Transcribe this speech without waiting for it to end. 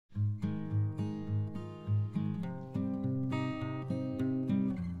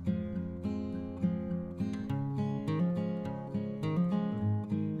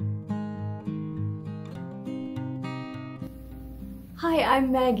Hi,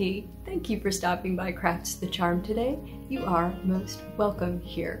 I'm Maggie. Thank you for stopping by Crafts the Charm today. You are most welcome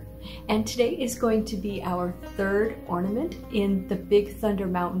here. And today is going to be our third ornament in the Big Thunder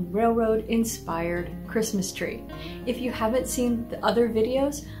Mountain Railroad inspired Christmas tree. If you haven't seen the other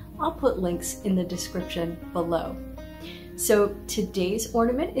videos, I'll put links in the description below. So today's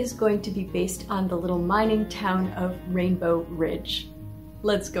ornament is going to be based on the little mining town of Rainbow Ridge.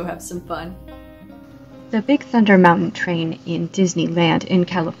 Let's go have some fun. The Big Thunder Mountain train in Disneyland in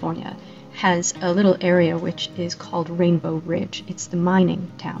California has a little area which is called Rainbow Ridge. It's the mining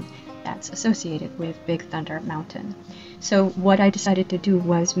town that's associated with Big Thunder Mountain. So what I decided to do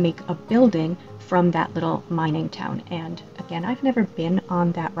was make a building from that little mining town. And again, I've never been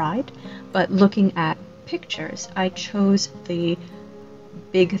on that ride, but looking at pictures, I chose the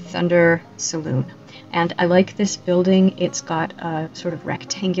Big Thunder Saloon. And I like this building. It's got a sort of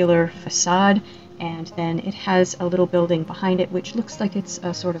rectangular facade, and then it has a little building behind it which looks like it's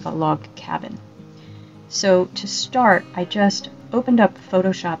a sort of a log cabin. So to start, I just opened up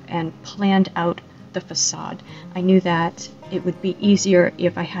Photoshop and planned out the facade. I knew that it would be easier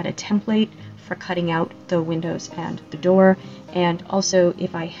if I had a template for cutting out the windows and the door, and also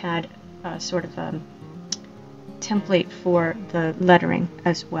if I had a sort of a template for the lettering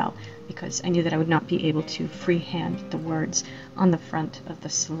as well, because I knew that I would not be able to freehand the words on the front of the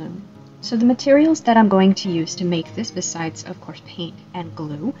saloon. So the materials that I'm going to use to make this, besides of course paint and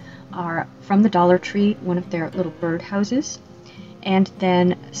glue, are from the Dollar Tree, one of their little bird houses, and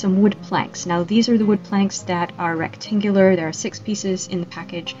then some wood planks. Now these are the wood planks that are rectangular. There are 6 pieces in the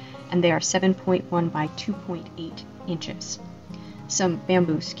package, and they are 7.1 by 2.8 inches. Some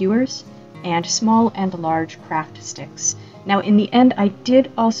bamboo skewers, and small and large craft sticks. Now in the end I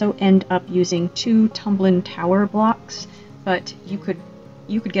did also end up using 2 Tumbling Tower blocks, but you could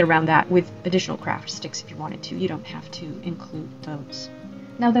get around that with additional craft sticks if you wanted to. You don't have to include those.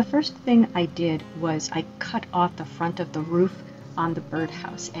 Now the first thing I did was I cut off the front of the roof on the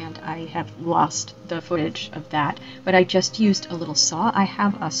birdhouse, and I have lost the footage of that, but I just used a little saw. I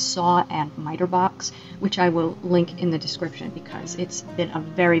have a saw and miter box, which I will link in the description because it's been a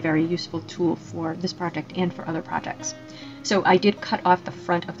very, very useful tool for this project and for other projects. So I did cut off the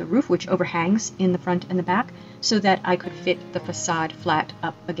front of the roof, which overhangs in the front and the back, so that I could fit the facade flat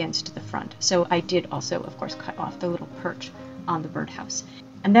up against the front. So I did also, of course, cut off the little perch on the birdhouse.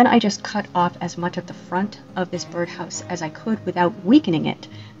 And then I just cut off as much of the front of this birdhouse as I could without weakening it,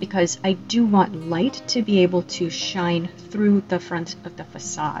 because I do want light to be able to shine through the front of the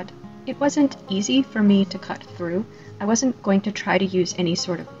facade. It wasn't easy for me to cut through. I wasn't going to try to use any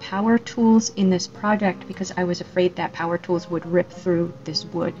sort of power tools in this project because I was afraid that power tools would rip through this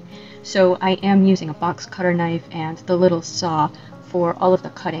wood. So I am using a box cutter knife and the little saw for all of the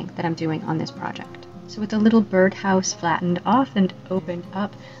cutting that I'm doing on this project. So with the little birdhouse flattened off and opened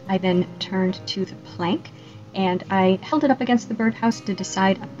up, I then turned to the plank and I held it up against the birdhouse to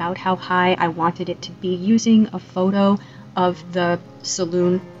decide about how high I wanted it to be, using a photo of the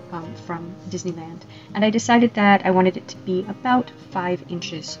saloon from Disneyland. And I decided that I wanted it to be about 5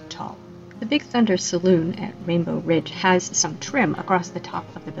 inches tall. The Big Thunder Saloon at Rainbow Ridge has some trim across the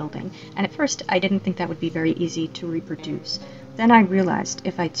top of the building, and at first I didn't think that would be very easy to reproduce. Then I realized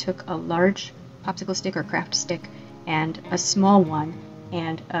if I took a large popsicle stick or craft stick and a small one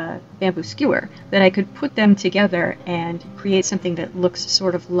and a bamboo skewer, that I could put them together and create something that looks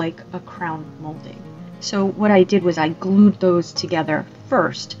sort of like a crown molding. So what I did was I glued those together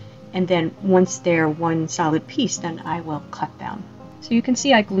first, and then once they're one solid piece, then I will cut them. So you can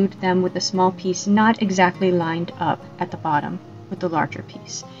see I glued them with the small piece not exactly lined up at the bottom with the larger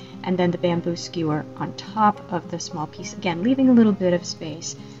piece, and then the bamboo skewer on top of the small piece, again leaving a little bit of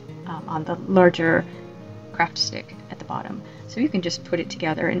space on the larger craft stick at the bottom. So you can just put it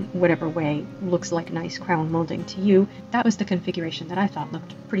together in whatever way looks like nice crown molding to you. That was the configuration that I thought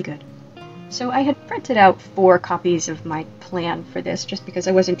looked pretty good. So I had printed out 4 copies of my plan for this just because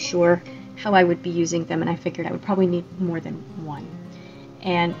I wasn't sure how I would be using them, and I figured I would probably need more than one.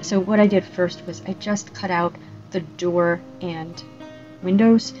 And so what I did first was I just cut out the door and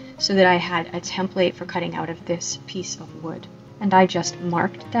windows so that I had a template for cutting out of this piece of wood. And I just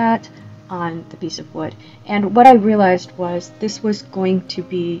marked that on the piece of wood. And what I realized was this was going to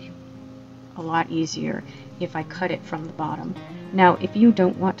be a lot easier if I cut it from the bottom. Now, if you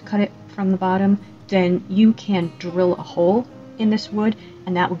don't want to cut it from the bottom, then you can drill a hole in this wood,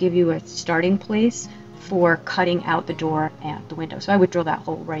 and that will give you a starting place for cutting out the door and the window. So I would drill that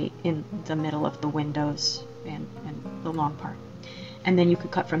hole right in the middle of the windows and the long part. And then you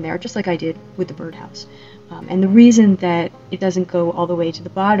could cut from there, just like I did with the birdhouse. And the reason that it doesn't go all the way to the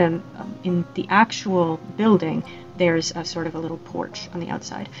bottom, in the actual building, there's a sort of a little porch on the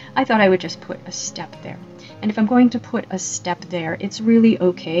outside. I thought I would just put a step there. And if I'm going to put a step there, it's really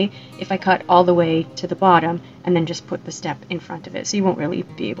okay if I cut all the way to the bottom and then just put the step in front of it. So you won't really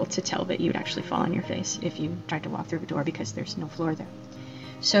be able to tell that you'd actually fall on your face if you tried to walk through the door because there's no floor there.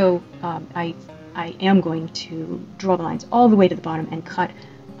 So I am going to draw the lines all the way to the bottom and cut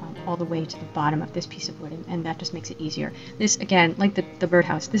all the way to the bottom of this piece of wood, and that just makes it easier. This, again, like the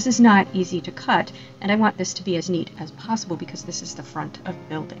birdhouse, this is not easy to cut, and I want this to be as neat as possible because this is the front of the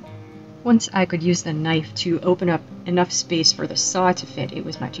building. Once I could use the knife to open up enough space for the saw to fit, it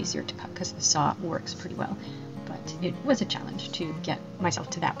was much easier to cut because the saw works pretty well. But it was a challenge to get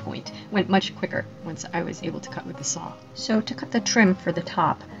myself to that point. It went much quicker once I was able to cut with the saw. So to cut the trim for the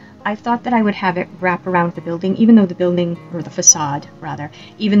top, I thought that I would have it wrap around the building, even though the building, or the facade rather,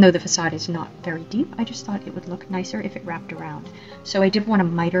 even though the facade is not very deep. I just thought it would look nicer if it wrapped around. So I did want to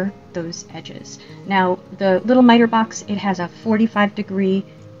miter those edges. Now the little miter box, it has a 45-degree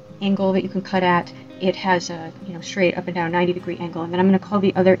angle that you can cut at. It has a straight up and down 90-degree angle, and then I'm going to call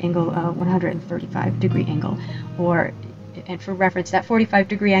the other angle a 135-degree angle, and for reference, that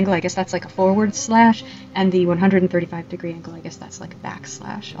 45-degree angle, I guess that's like a forward slash, and the 135-degree angle, I guess that's like a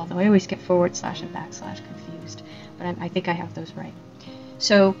backslash, although I always get forward slash and backslash confused, but I think I have those right.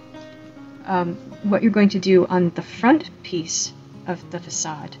 So what you're going to do on the front piece of the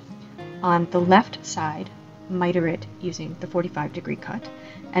facade, on the left side, miter it using the 45-degree cut,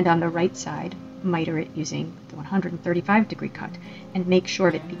 and on the right side, miter it using the 135-degree cut, and make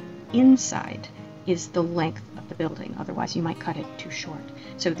sure that the inside is the length of the building, otherwise you might cut it too short.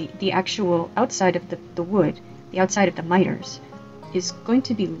 So the actual outside of the wood, the outside of the miters, is going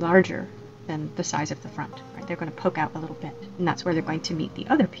to be larger than the size of the front. Right? They're going to poke out a little bit, and that's where they're going to meet the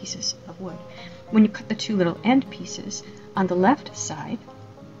other pieces of wood. When you cut the two little end pieces, on the left side,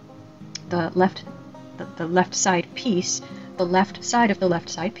 the left side piece, the left side of the left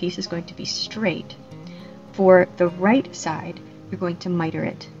side piece is going to be straight. For the right side, you're going to miter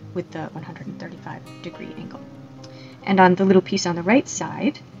it with the 135-degree angle. And on the little piece on the right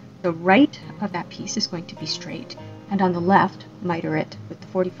side, the right of that piece is going to be straight, and on the left, miter it with the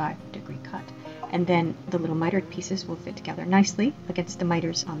 45-degree cut. And then the little mitered pieces will fit together nicely against the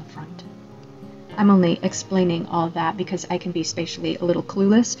miters on the front. I'm only explaining all of that because I can be spatially a little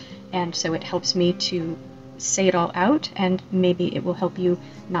clueless, and so it helps me to say it all out, and maybe it will help you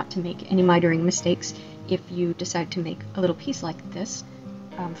not to make any mitering mistakes if you decide to make a little piece like this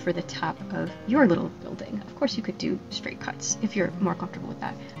for the top of your little building. Of course you could do straight cuts if you're more comfortable with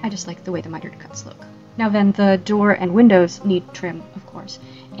that. I just like the way the mitered cuts look. Now then, the door and windows need trim, of course,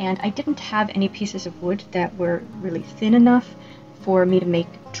 and I didn't have any pieces of wood that were really thin enough for me to make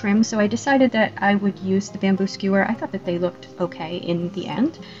trim, so I decided that I would use the bamboo skewer. I thought that they looked okay in the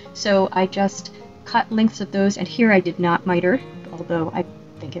end, so I just cut lengths of those, and here I did not miter, although I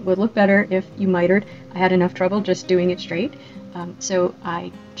think it would look better if you mitered. I had enough trouble just doing it straight, so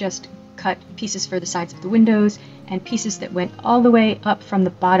I just cut pieces for the sides of the windows and pieces that went all the way up from the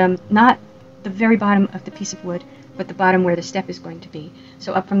bottom, not the very bottom of the piece of wood, but the bottom where the step is going to be.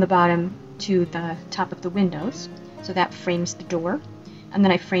 So up from the bottom to the top of the windows, so that frames the door, and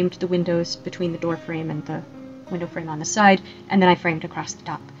then I framed the windows between the door frame and the window frame on the side, and then I framed across the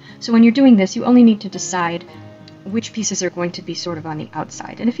top. So when you're doing this, you only need to decide which pieces are going to be sort of on the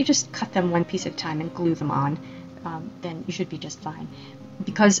outside, and if you just cut them one piece at a time and glue them on, then you should be just fine.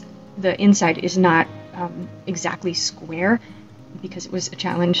 Because the inside is not exactly square, because it was a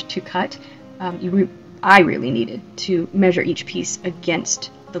challenge to cut, I really needed to measure each piece against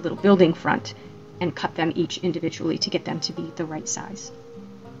the little building front and cut them each individually to get them to be the right size.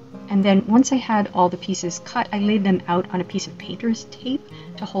 And then once I had all the pieces cut, I laid them out on a piece of painter's tape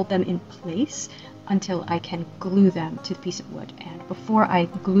to hold them in place until I can glue them to the piece of wood. And before I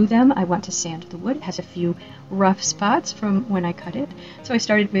glue them, I want to sand the wood. It has a few rough spots from when I cut it. So I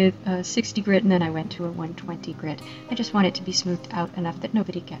started with a 60 grit and then I went to a 120 grit. I just want it to be smoothed out enough that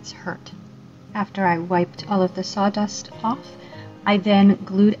nobody gets hurt. After I wiped all of the sawdust off, I then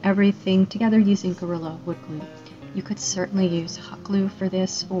glued everything together using Gorilla wood glue. You could certainly use hot glue for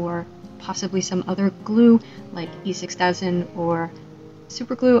this, or possibly some other glue like E6000 or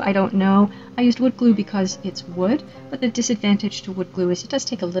super glue, I don't know. I used wood glue because it's wood, but the disadvantage to wood glue is it does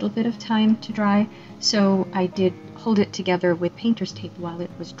take a little bit of time to dry, so I did hold it together with painter's tape while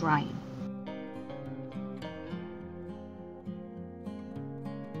it was drying.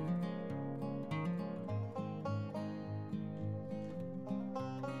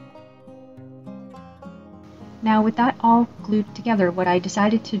 Now with that all glued together, what I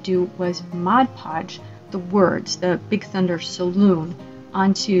decided to do was Mod Podge the words, the Big Thunder Saloon,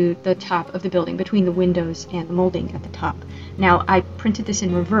 onto the top of the building between the windows and the molding at the top. Now I printed this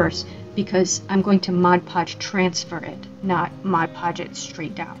in reverse because I'm going to Mod Podge transfer it, not Mod Podge it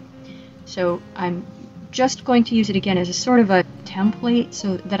straight down. So I'm just going to use it again as a sort of a template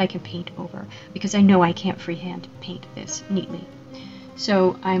so that I can paint over, because I know I can't freehand paint this neatly.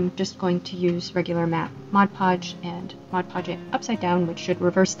 So I'm just going to use regular matte Mod Podge and Mod Podge it upside down, which should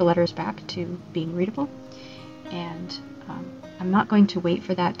reverse the letters back to being readable. And I'm not going to wait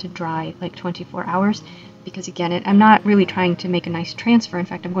for that to dry like 24 hours, because again, I'm not really trying to make a nice transfer. In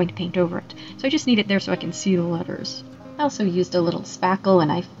fact, I'm going to paint over it. So I just need it there so I can see the letters. I also used a little spackle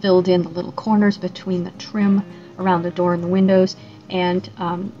and I filled in the little corners between the trim around the door and the windows, and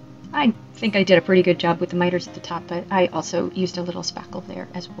I think I did a pretty good job with the miters at the top, but I also used a little spackle there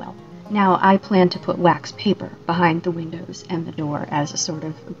as well. Now I plan to put wax paper behind the windows and the door as a sort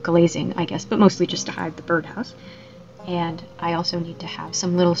of glazing, I guess, but mostly just to hide the birdhouse. And I also need to have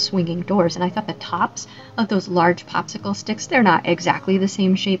some little swinging doors, and I thought the tops of those large popsicle sticks, they're not exactly the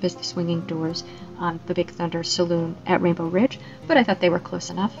same shape as the swinging doors on the Big Thunder Saloon at Rainbow Ridge, but I thought they were close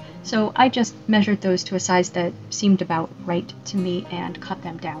enough. So I just measured those to a size that seemed about right to me and cut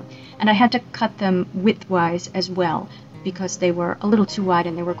them down. And I had to cut them widthwise as well, because they were a little too wide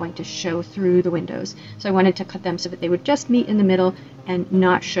and they were going to show through the windows. So I wanted to cut them so that they would just meet in the middle and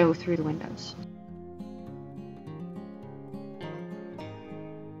not show through the windows.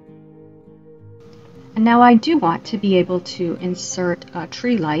 And now I do want to be able to insert a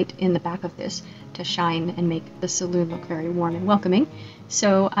tree light in the back of this to shine and make the saloon look very warm and welcoming.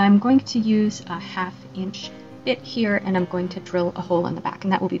 So I'm going to use a 1/2 inch bit here, and I'm going to drill a hole in the back,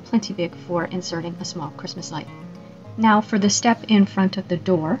 and that will be plenty big for inserting a small Christmas light. Now for the step in front of the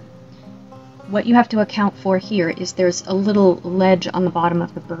door, what you have to account for here is there's a little ledge on the bottom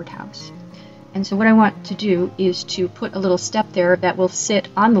of the birdhouse. And so what I want to do is to put a little step there that will sit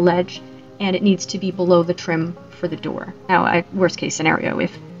on the ledge, and it needs to be below the trim for the door. Now, worst case scenario,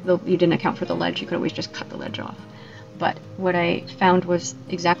 if you didn't account for the ledge, you could always just cut the ledge off. But what I found was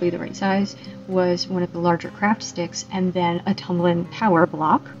exactly the right size was one of the larger craft sticks, and then a tumbling tower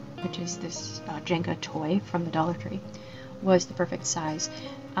block, which is this Jenga toy from the Dollar Tree, was the perfect size.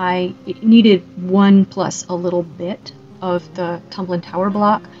 It needed 1 plus a little bit of the tumbling tower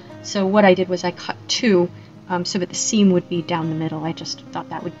block, so what I did was I cut 2 so that the seam would be down the middle. I just thought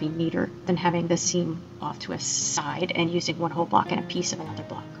that would be neater than having the seam off to a side and using one whole block and a piece of another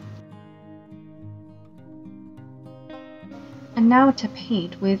block. And now to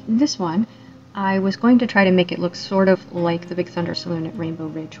paint. With this one, I was going to try to make it look sort of like the Big Thunder Saloon at Rainbow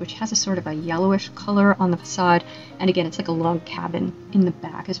Ridge, which has a sort of a yellowish color on the facade, and again, it's like a log cabin in the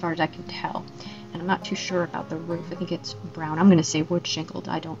back as far as I can tell. And I'm not too sure about the roof. I think it's brown. I'm going to say wood shingled.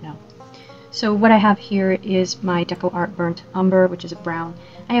 I don't know. So what I have here is my Deco Art Burnt Umber, which is a brown.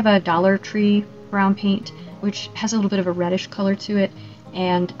 I have a Dollar Tree brown paint, which has a little bit of a reddish color to it,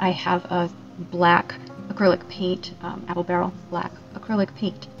 and I have a black acrylic paint, apple barrel black acrylic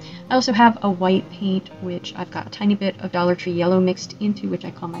paint. I also have a white paint, which I've got a tiny bit of Dollar Tree yellow mixed into, which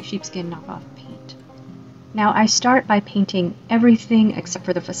I call my sheepskin knockoff paint. Now I start by painting everything except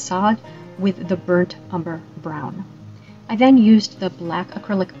for the facade with the burnt umber brown. I then used the black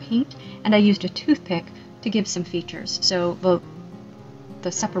acrylic paint, and I used a toothpick to give some features. So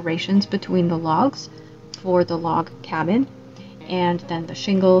the separations between the logs for the log cabin, and then the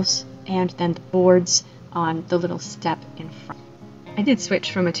shingles, and then the boards on the little step in front. I did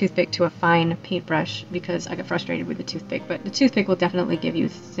switch from a toothpick to a fine paintbrush because I got frustrated with the toothpick, but the toothpick will definitely give you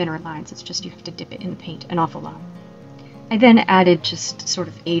thinner lines. It's just you have to dip it in the paint an awful lot. I then added just sort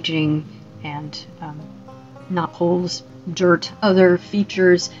of aging and knot holes, dirt, other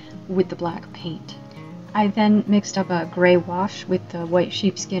features with the black paint. I then mixed up a gray wash with the white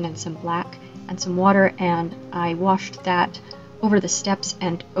sheepskin and some black and some water, and I washed that over the steps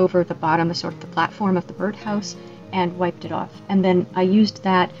and over the bottom, sort of the platform of the birdhouse, and wiped it off. And then I used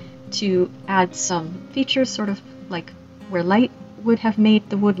that to add some features, sort of like where light would have made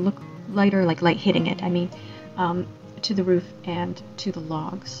the wood look lighter, like light hitting it, I mean, to the roof and to the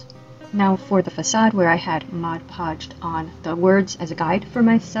logs. Now for the facade, where I had Mod Podged on the words as a guide for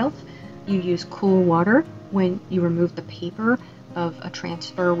myself, you use cool water when you remove the paper of a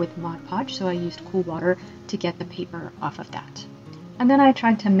transfer with Mod Podge, so I used cool water to get the paper off of that. And then I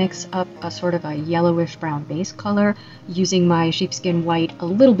tried to mix up a sort of a yellowish brown base color using my sheepskin white, a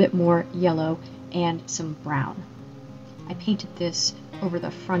little bit more yellow, and some brown. I painted this over the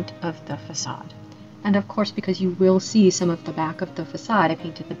front of the facade. And of course, because you will see some of the back of the facade, I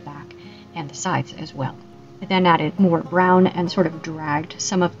painted the back and the sides as well. I then added more brown and sort of dragged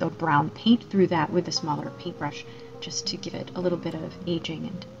some of the brown paint through that with a smaller paintbrush just to give it a little bit of aging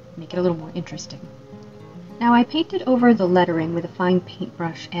and make it a little more interesting. Now I painted over the lettering with a fine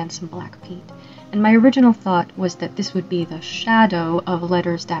paintbrush and some black paint, and my original thought was that this would be the shadow of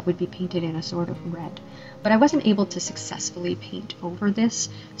letters that would be painted in a sort of red. But I wasn't able to successfully paint over this,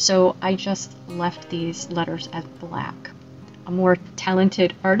 so I just left these letters as black. A more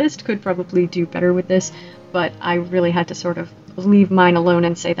talented artist could probably do better with this, but I really had to sort of leave mine alone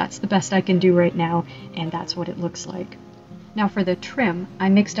and say that's the best I can do right now, and that's what it looks like. Now for the trim, I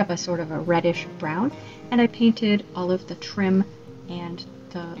mixed up a sort of a reddish brown, and I painted all of the trim and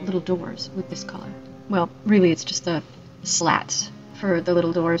the little doors with this color. Well, really it's just the slats for the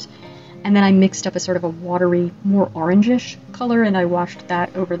little doors. And then I mixed up a sort of a watery, more orangish color, and I washed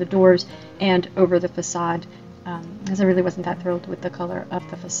that over the doors and over the facade, as I really wasn't that thrilled with the color of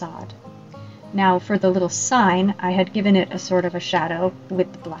the facade. Now for the little sign, I had given it a sort of a shadow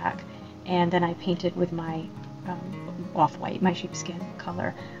with the black, and then I painted with my off-white, my sheepskin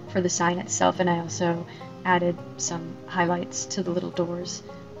color for the sign itself, and I also added some highlights to the little doors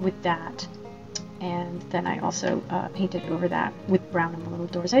with that. And then I also painted over that with brown on the little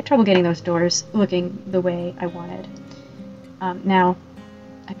doors. I had trouble getting those doors looking the way I wanted. Now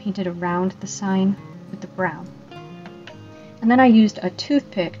I painted around the sign with the brown. And then I used a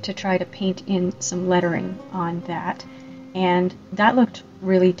toothpick to try to paint in some lettering on that, and that looked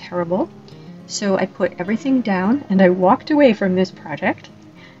really terrible. So I put everything down and I walked away from this project,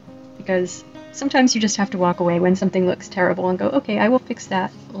 because sometimes you just have to walk away when something looks terrible and go, okay, I will fix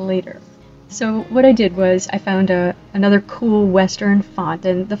that later. So what I did was I found another cool Western font,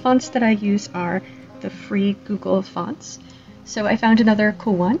 and the fonts that I use are the free Google fonts. So I found another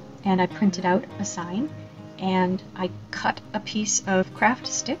cool one, and I printed out a sign, and I cut a piece of craft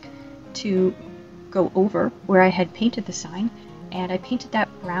stick to go over where I had painted the sign, and I painted that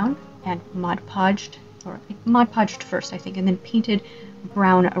brown and Mod Podged first, I think, and then painted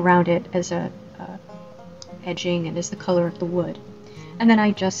brown around it as a edging and as the color of the wood. And then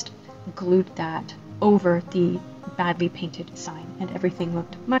I just glued that over the badly painted sign, and everything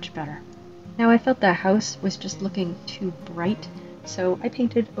looked much better. Now I felt the house was just looking too bright, so I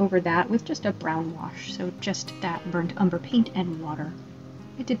painted over that with just a brown wash, so just that burnt umber paint and water.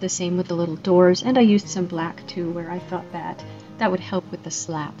 I did the same with the little doors, and I used some black too where I thought that would help with the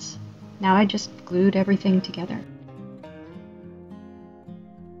slats. Now I just glued everything together.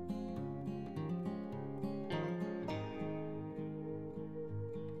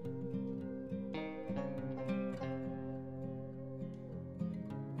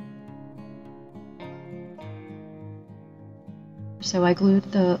 So I glued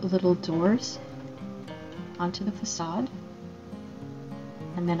the little doors onto the facade,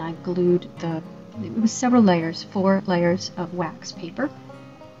 and then I glued it was several layers, 4 layers of wax paper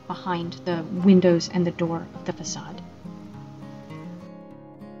behind the windows and the door of the facade.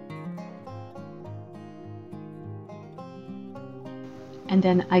 And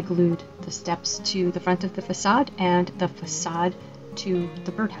then I glued the steps to the front of the facade and the facade to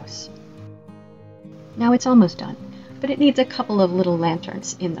the birdhouse. Now it's almost done, but it needs a couple of little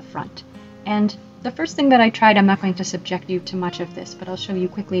lanterns in the front. And the first thing that I tried, I'm not going to subject you to much of this, but I'll show you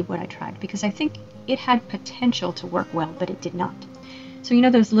quickly what I tried, because I think it had potential to work well, but it did not. So you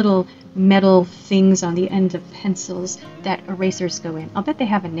know those little metal things on the end of pencils that erasers go in? I'll bet they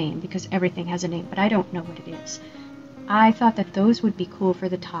have a name, because everything has a name, but I don't know what it is. I thought that those would be cool for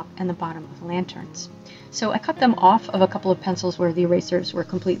the top and the bottom of lanterns. So I cut them off of a couple of pencils where the erasers were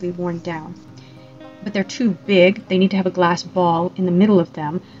completely worn down. But they're too big, they need to have a glass ball in the middle of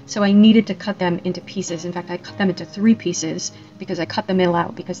them, so I needed to cut them into pieces. In fact, I cut them into 3 pieces because I cut the middle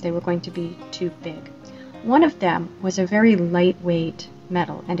out because they were going to be too big. One of them was a very lightweight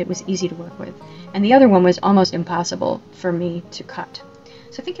metal, and it was easy to work with, and the other one was almost impossible for me to cut.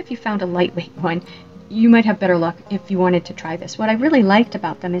 So I think if you found a lightweight one, you might have better luck if you wanted to try this. What I really liked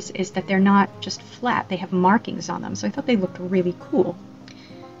about them is that they're not just flat, they have markings on them, so I thought they looked really cool.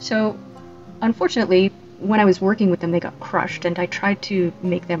 So unfortunately, when I was working with them, they got crushed, and I tried to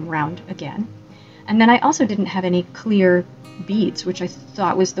make them round again. And then I also didn't have any clear beads, which I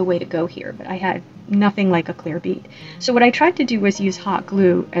thought was the way to go here, but I had nothing like a clear bead. So what I tried to do was use hot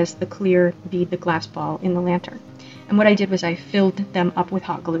glue as the clear bead, the glass ball, in the lantern. And what I did was I filled them up with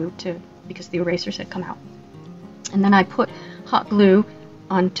hot glue because the erasers had come out. And then I put hot glue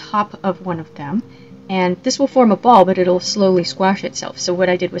on top of one of them, and this will form a ball, but it'll slowly squash itself. So what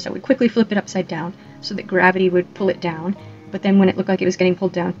I did was I would quickly flip it upside down so that gravity would pull it down, but then when it looked like it was getting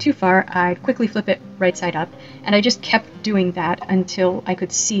pulled down too far, I'd quickly flip it right side up, and I just kept doing that until I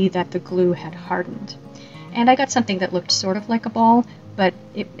could see that the glue had hardened. And I got something that looked sort of like a ball, but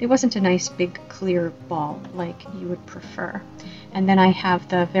it wasn't a nice big clear ball like you would prefer. And then I have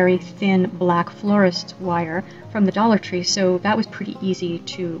the very thin black florist wire from the Dollar Tree, so that was pretty easy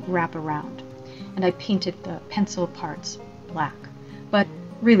to wrap around. And I painted the pencil parts black, but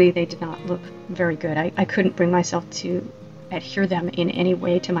really they did not look very good. I couldn't bring myself to adhere them in any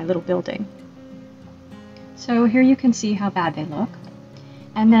way to my little building. So here you can see how bad they look.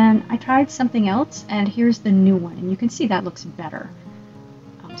 And then I tried something else, and here's the new one, and you can see that looks better.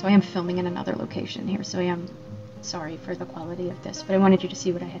 So I am filming in another location here, so I am sorry for the quality of this, but I wanted you to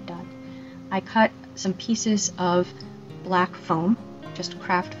see what I had done. I cut some pieces of black foam, just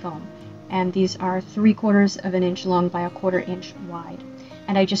craft foam, and these are 3/4 of an inch long by 1/4 inch wide.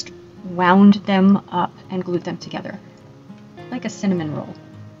 And I just wound them up and glued them together, like a cinnamon roll,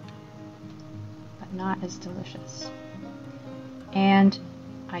 but not as delicious. And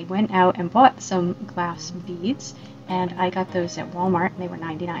I went out and bought some glass beads, and I got those at Walmart, and they were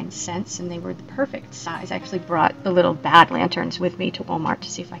 99 cents, and they were the perfect size. I actually brought the little bad lanterns with me to Walmart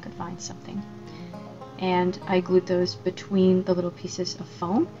to see if I could find something. And I glued those between the little pieces of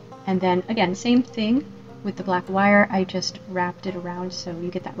foam, and then again, same thing with the black wire. I just wrapped it around so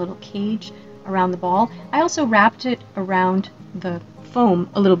you get that little cage around the ball. I also wrapped it around the foam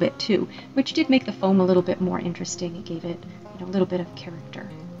a little bit too, which did make the foam a little bit more interesting. It gave it, a little bit of character.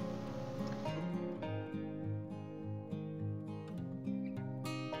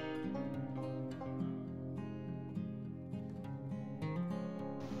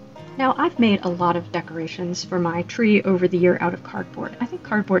 Now, I've made a lot of decorations for my tree over the year out of cardboard. I think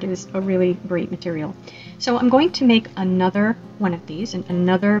cardboard is a really great material. So I'm going to make another one of these, and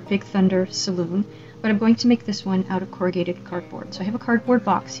another Big Thunder Saloon, but I'm going to make this one out of corrugated cardboard. So I have a cardboard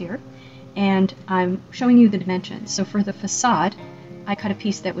box here, and I'm showing you the dimensions. So for the facade, I cut a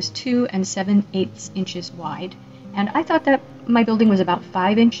piece that was 2 7/8 inches wide, and I thought that my building was about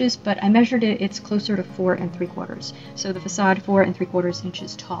 5 inches, but I measured it, it's closer to 4 3/4. So the facade 4 3/4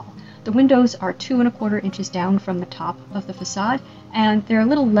 inches tall. The windows are 2 1/4 inches down from the top of the facade, and they're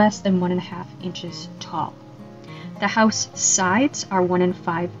a little less than 1 1/2 inches tall. The house sides are 1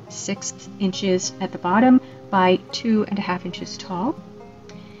 5/6 inches at the bottom by 2 1/2 inches tall,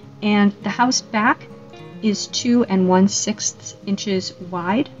 and the house back is 2 1/6 inches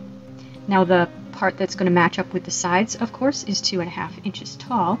wide. Now the part that's going to match up with the sides, of course, is 2 1/2 inches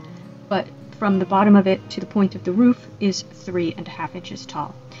tall, but from the bottom of it to the point of the roof is 3 1/2 inches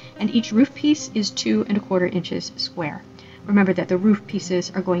tall. And each roof piece is 2 1/4 inches square. Remember that the roof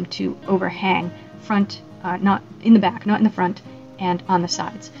pieces are going to overhang front, not in the back, not in the front, and on the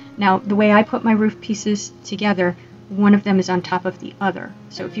sides. Now, the way I put my roof pieces together, one of them is on top of the other.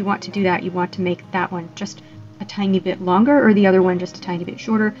 So if you want to do that, you want to make that one just a tiny bit longer, or the other one just a tiny bit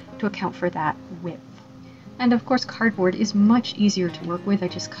shorter to account for that width. And of course, cardboard is much easier to work with. I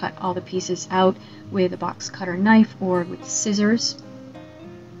just cut all the pieces out with a box cutter knife or with scissors.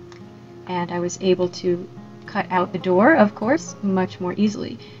 And I was able to cut out the door, of course, much more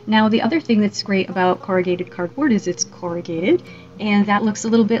easily. Now, the other thing that's great about corrugated cardboard is it's corrugated, and that looks a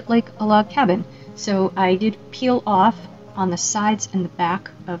little bit like a log cabin. So I did peel off on the sides and the back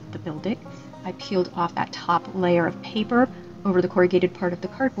of the building. I peeled off that top layer of paper over the corrugated part of the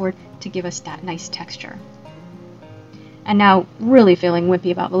cardboard to give us that nice texture. And now, really feeling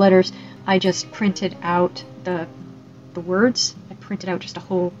wimpy about the letters, I just printed out the words. I printed out just a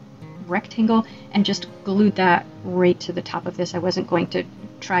whole rectangle and just glued that right to the top of this. I wasn't going to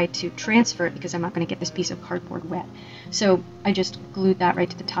try to transfer it because I'm not going to get this piece of cardboard wet. So I just glued that right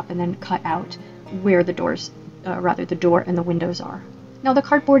to the top and then cut out where the the door and the windows are. Now, the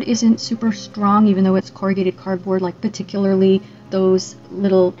cardboard isn't super strong, even though it's corrugated cardboard, like particularly those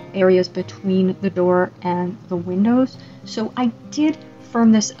little areas between the door and the windows. So I did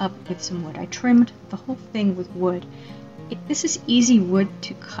firm this up with some wood. I trimmed the whole thing with wood. This is easy wood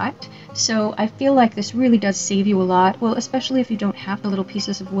to cut, so I feel like this really does save you a lot. Well, especially if you don't have the little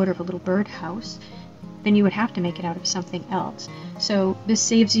pieces of wood or the little bird house, then you would have to make it out of something else. So this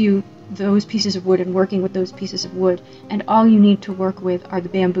saves you those pieces of wood and working with those pieces of wood, and all you need to work with are the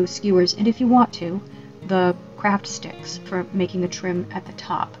bamboo skewers, and if you want to, the craft sticks for making the trim at the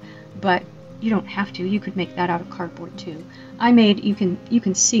top. But you don't have to. You could make that out of cardboard too. I made, you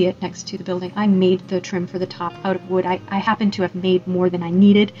can see it next to the building, I made the trim for the top out of wood. I happen to have made more than I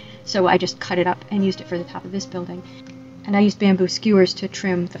needed, so I just cut it up and used it for the top of this building. And I used bamboo skewers to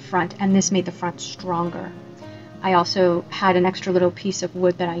trim the front, and this made the front stronger. I also had an extra little piece of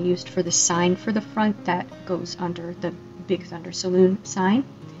wood that I used for the sign for the front that goes under the Big Thunder Saloon sign.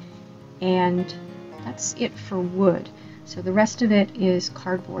 And that's it for wood. So the rest of it is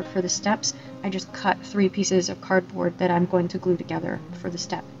cardboard. For the steps, I just cut 3 pieces of cardboard that I'm going to glue together for the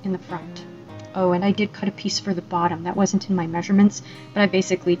step in the front. Oh, and I did cut a piece for the bottom. That wasn't in my measurements, but I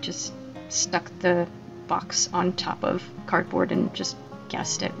basically just stuck the box on top of cardboard and just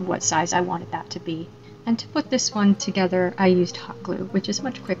guessed at what size I wanted that to be. And to put this one together, I used hot glue, which is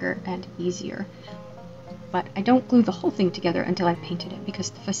much quicker and easier. But I don't glue the whole thing together until I've painted it, because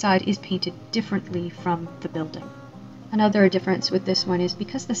the facade is painted differently from the building. Another difference with this one is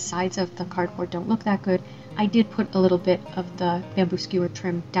because the sides of the cardboard don't look that good, I did put a little bit of the bamboo skewer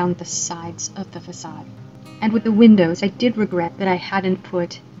trim down the sides of the facade. And with the windows, I did regret that I hadn't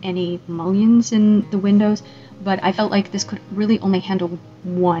put any mullions in the windows, but I felt like this could really only handle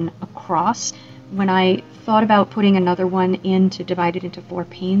one across. When I thought about putting another one in to divide it into 4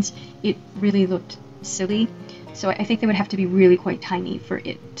 panes, it really looked silly. So I think they would have to be really quite tiny for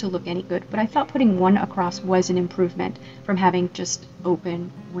it to look any good. But I thought putting one across was an improvement from having just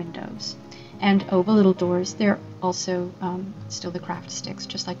open windows. And oh, the little doors, they're also still the craft sticks,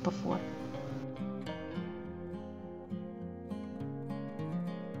 just like before.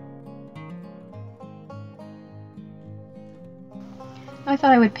 I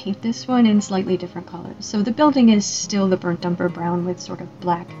thought I would paint this one in slightly different colors. So the building is still the burnt umber brown with sort of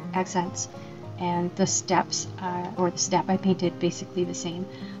black accents, and the steps, or the step, I painted basically the same.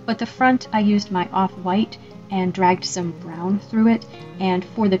 But the front, I used my off-white and dragged some brown through it, and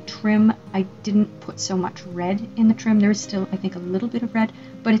for the trim, I didn't put so much red in the trim. There's still, I think, a little bit of red,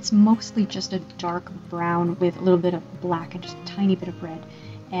 but it's mostly just a dark brown with a little bit of black and just a tiny bit of red.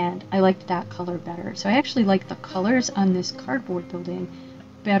 And I liked that color better. So I actually like the colors on this cardboard building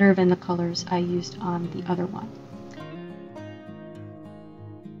better than the colors I used on the other one.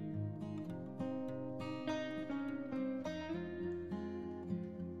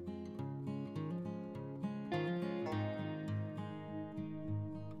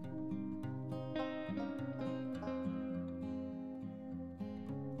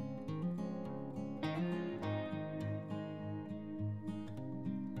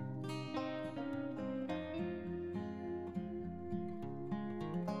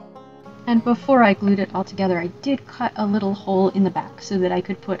 And before I glued it all together, I did cut a little hole in the back so that I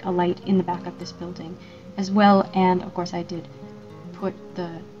could put a light in the back of this building as well, and of course I did put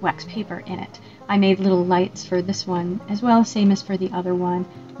the wax paper in it. I made little lights for this one as well, same as for the other one,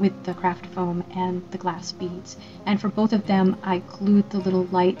 with the craft foam and the glass beads. And for both of them, I glued the little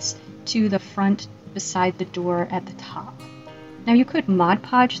lights to the front beside the door at the top. Now you could Mod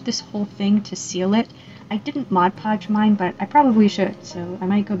Podge this whole thing to seal it. I didn't Mod Podge mine, but I probably should, so I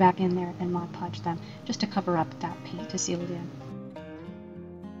might go back in there and Mod Podge them just to cover up that paint to seal it in.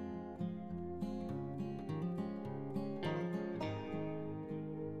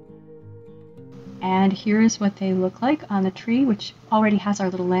 And here is what they look like on the tree, which already has our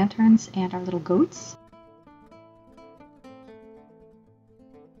little lanterns and our little goats.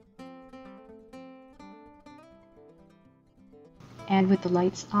 And with the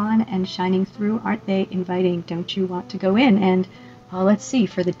lights on and shining through, aren't they inviting? Don't you want to go in? And let's see,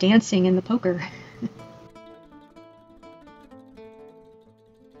 for the dancing and the poker.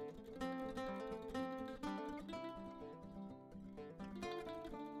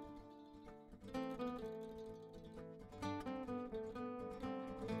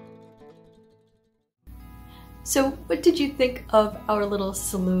 So what did you think of our little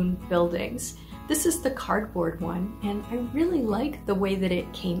saloon buildings? This is the cardboard one, and I really like the way that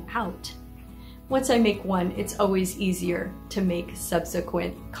it came out. Once I make one, it's always easier to make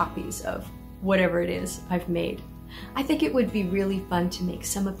subsequent copies of whatever it is I've made. I think it would be really fun to make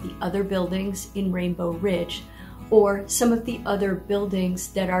some of the other buildings in Rainbow Ridge, or some of the other buildings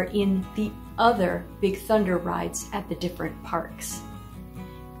that are in the other Big Thunder rides at the different parks.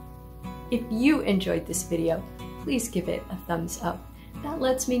 If you enjoyed this video, please give it a thumbs up. That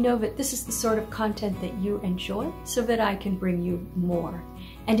lets me know that this is the sort of content that you enjoy, so that I can bring you more.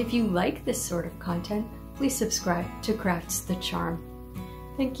 And if you like this sort of content, please subscribe to Crafts the Charm.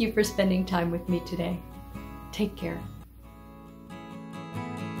 Thank you for spending time with me today. Take care.